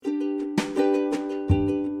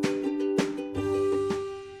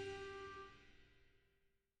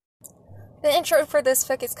The intro for this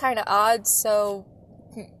fic is kind of odd, so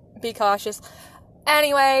be cautious.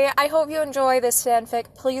 Anyway, I hope you enjoy this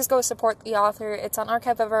fanfic. Please go support the author. It's on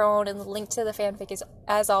Archive of Our Own, and the link to the fanfic is,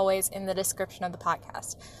 as always, in the description of the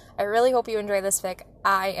podcast. I really hope you enjoy this fic.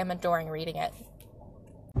 I am adoring reading it.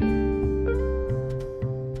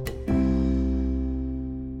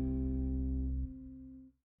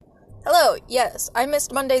 Hello, yes, I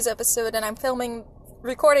missed Monday's episode, and I'm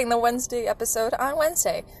recording the Wednesday episode on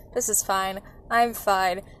Wednesday. This is fine. I'm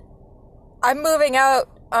fine. I'm moving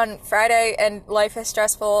out on Friday, and life is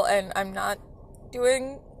stressful, and I'm not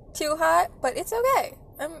doing too hot, but it's okay.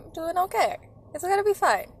 I'm doing okay. It's gonna be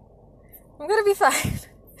fine. I'm gonna be fine.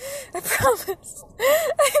 I promise.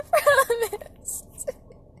 I promise.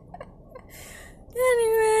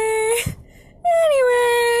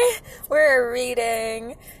 Anyway, we're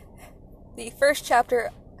reading the first chapter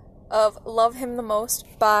of Love Him the Most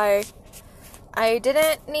by I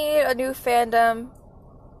Didn't Need a New Fandom,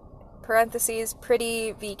 parentheses,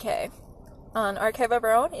 Pretty VK. On Archive of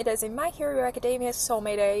Our Own, it is a My Hero Academia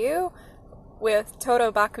Soulmate AU with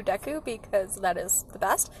Todo Bakudeku, because that is the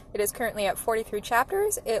best. It is currently at 43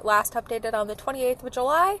 chapters. It last updated on the 28th of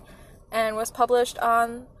July and was published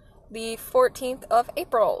on the 14th of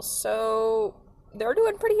April, so they're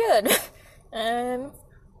doing pretty good. And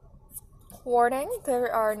warning, there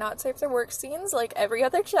are not safe for work scenes like every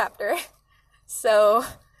other chapter, so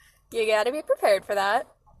you gotta be prepared for that.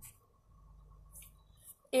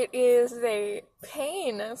 It is a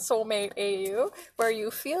pain soulmate AU, where you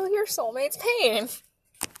feel your soulmate's pain.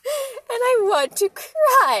 And I want to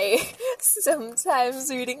cry sometimes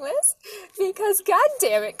reading this, because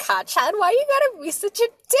goddammit, Kacchan, why you gotta be such a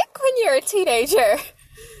dick when you're a teenager?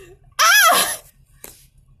 Ah!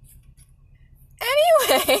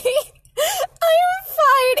 Anyway, I'm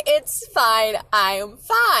fine, it's fine, I'm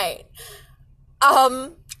fine.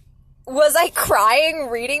 Was I crying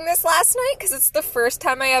reading this last night? Because it's the first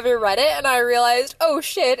time I ever read it, and I realized, oh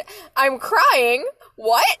shit, I'm crying.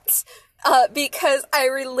 What? Because I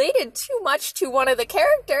related too much to one of the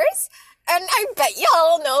characters, and I bet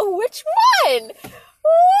y'all know which one.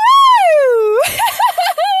 Woo!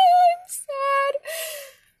 I'm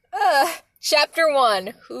sad. Chapter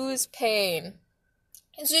 1, Whose Pain?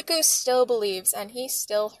 Izuku still believes, and he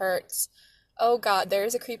still hurts. Oh god,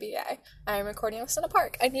 there's a creepy guy. I'm recording this in a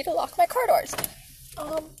park. I need to lock my car doors.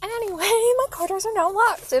 Anyway, my car doors are now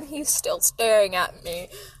locked, and he's still staring at me.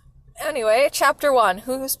 Anyway, chapter 1,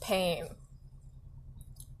 Whose Pain?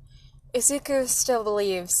 Izuku still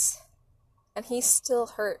believes, and he still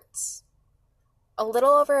hurts. A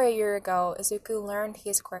little over a year ago, Izuku learned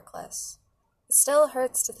he is quirkless. It still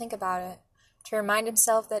hurts to think about it, to remind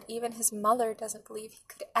himself that even his mother doesn't believe he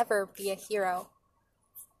could ever be a hero.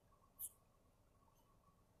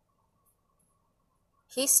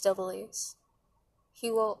 He still believes.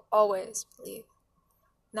 He will always believe.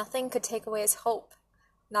 Nothing could take away his hope.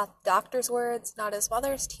 Not the doctor's words, not his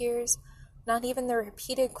mother's tears, not even the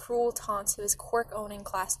repeated cruel taunts of his quirk-owning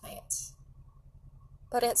classmates.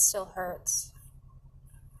 But it still hurts.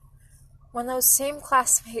 When those same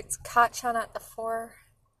classmates Kacchan at the forefront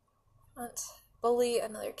bully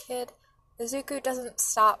another kid, Izuku doesn't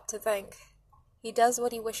stop to think. He does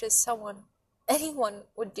what he wishes anyone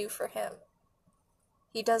would do for him.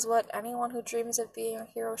 He does what anyone who dreams of being a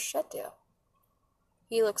hero should do.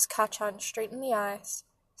 He looks Kacchan straight in the eyes,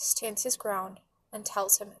 stands his ground, and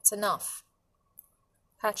tells him it's enough.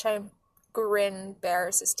 Kacchan grin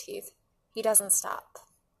bares his teeth. He doesn't stop.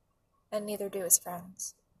 And neither do his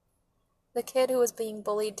friends. The kid who was being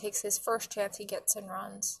bullied takes his first chance he gets and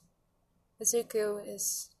runs. Izuku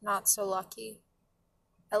is not so lucky.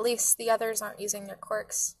 At least the others aren't using their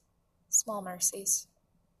quirks. Small mercies.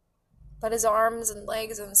 But his arms and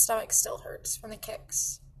legs and stomach still hurts from the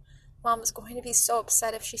kicks. Mom is going to be so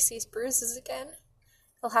upset if she sees bruises again.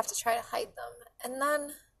 He'll have to try to hide them. And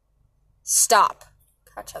then... Stop,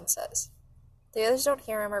 Kacchan says. The others don't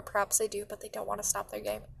hear him, or perhaps they do, but they don't want to stop their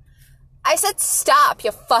game. I said stop,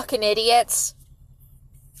 you fucking idiots!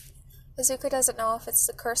 Izuku doesn't know if it's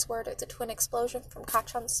the curse word or the twin explosion from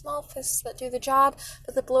Kacchan's small fists that do the job,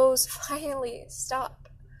 but the blows finally stop.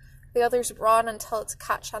 The others run until it's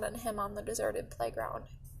Kacchan and him on the deserted playground.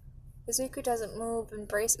 Izuku doesn't move and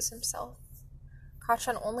braces himself.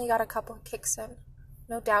 Kacchan only got a couple of kicks in.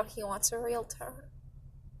 No doubt he wants a real turn.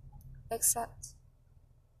 Except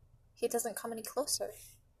he doesn't come any closer.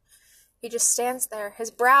 He just stands there, his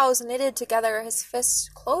brows knitted together, his fists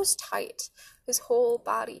closed tight, his whole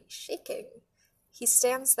body shaking. He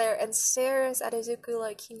stands there and stares at Izuku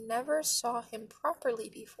like he never saw him properly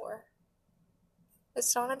before.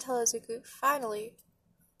 It's not until Izuku finally,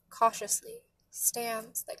 cautiously,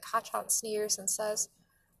 stands, that Kacchan sneers and says,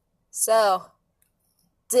 "So,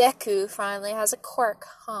 Deku finally has a quirk,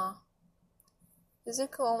 huh?"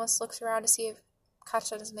 Izuku almost looks around to see if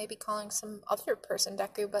Kacchan is maybe calling some other person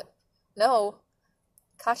Deku, but no.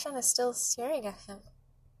 Kacchan is still staring at him.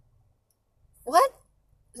 "What?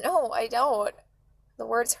 No, I don't." The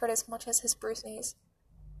words hurt as much as his bruised knees.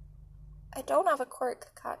 "I don't have a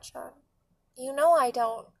quirk, Kacchan. You know I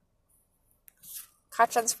don't."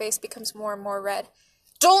 Kacchan's face becomes more and more red.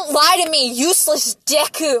 "Don't lie to me, useless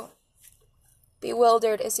Deku!"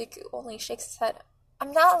 Bewildered, Izuku only shakes his head.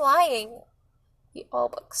 "I'm not lying." He all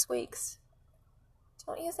but squeaks.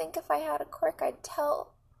 "Don't you think if I had a quirk I'd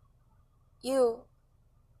tell you,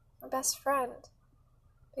 my best friend?"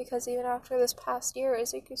 Because even after this past year,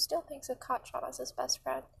 Izuku still thinks of Kacchan as his best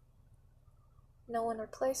friend. No one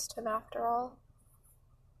replaced him after all.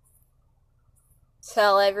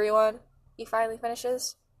 "Tell everyone," he finally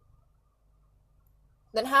finishes.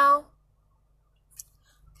 "Then how?"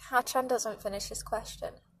 Kacchan doesn't finish his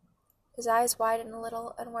question. His eyes widen a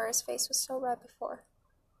little, and where his face was so red before,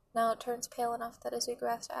 now it turns pale enough that Izuku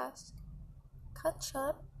has to ask,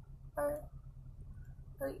 "Kacchan, are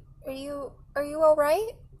you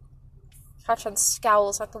alright?" Kacchan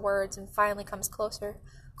scowls at the words and finally comes close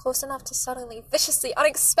enough to suddenly, viciously,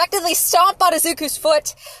 unexpectedly stomp on Izuku's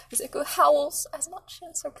foot. Izuku howls, as much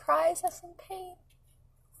in surprise as in pain,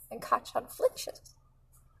 and Kacchan flinches.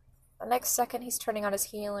 The next second, he's turning on his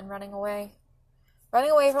heel and running away. Running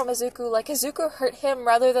away from Izuku like Izuku hurt him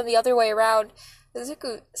rather than the other way around.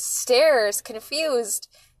 Izuku stares, confused.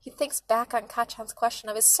 He thinks back on Kacchan's question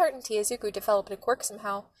of his certainty Izuku developed a quirk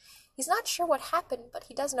somehow. He's not sure what happened, but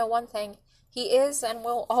he does know one thing. He is and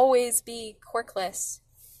will always be quirkless.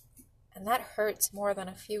 And that hurts more than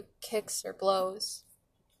a few kicks or blows.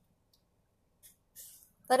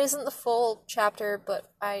 That isn't the full chapter,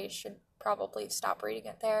 but I should probably stop reading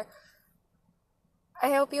it there.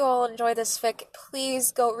 I hope you all enjoy this fic.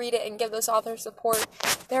 Please go read it and give this author support.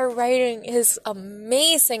 Their writing is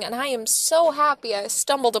amazing, and I am so happy I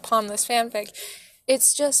stumbled upon this fanfic.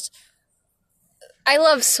 It's just, I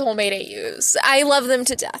love soulmate AUs. I love them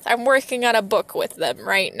to death. I'm working on a book with them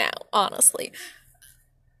right now, honestly.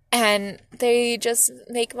 And they just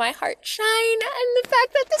make my heart shine, and the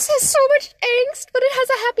fact that this has so much angst, but it has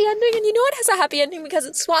a happy ending, and you know it has a happy ending because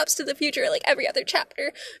it swaps to the future like every other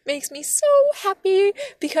chapter, makes me so happy,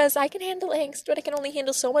 because I can handle angst, but I can only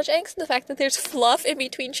handle so much angst, and the fact that there's fluff in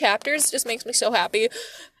between chapters just makes me so happy.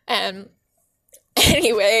 And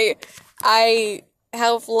anyway, I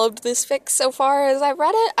have loved this fic so far as I've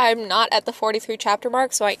read it. I'm not at the 43 chapter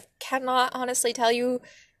mark, so I cannot honestly tell you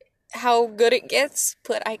how good it gets,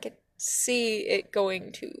 but I could see it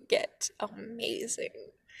going to get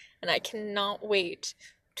amazing. And I cannot wait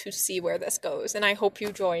to see where this goes, and I hope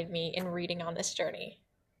you join me in reading on this journey.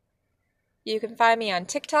 You can find me on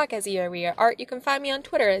TikTok as EarWeAreArt. You can find me on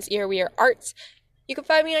Twitter as EarWeAreArts. You can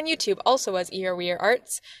find me on YouTube also as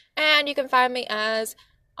EarWeAreArts. And you can find me on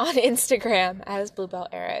Instagram as Bluebell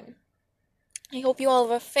Erin. I hope you all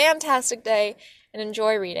have a fantastic day and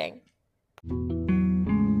enjoy reading.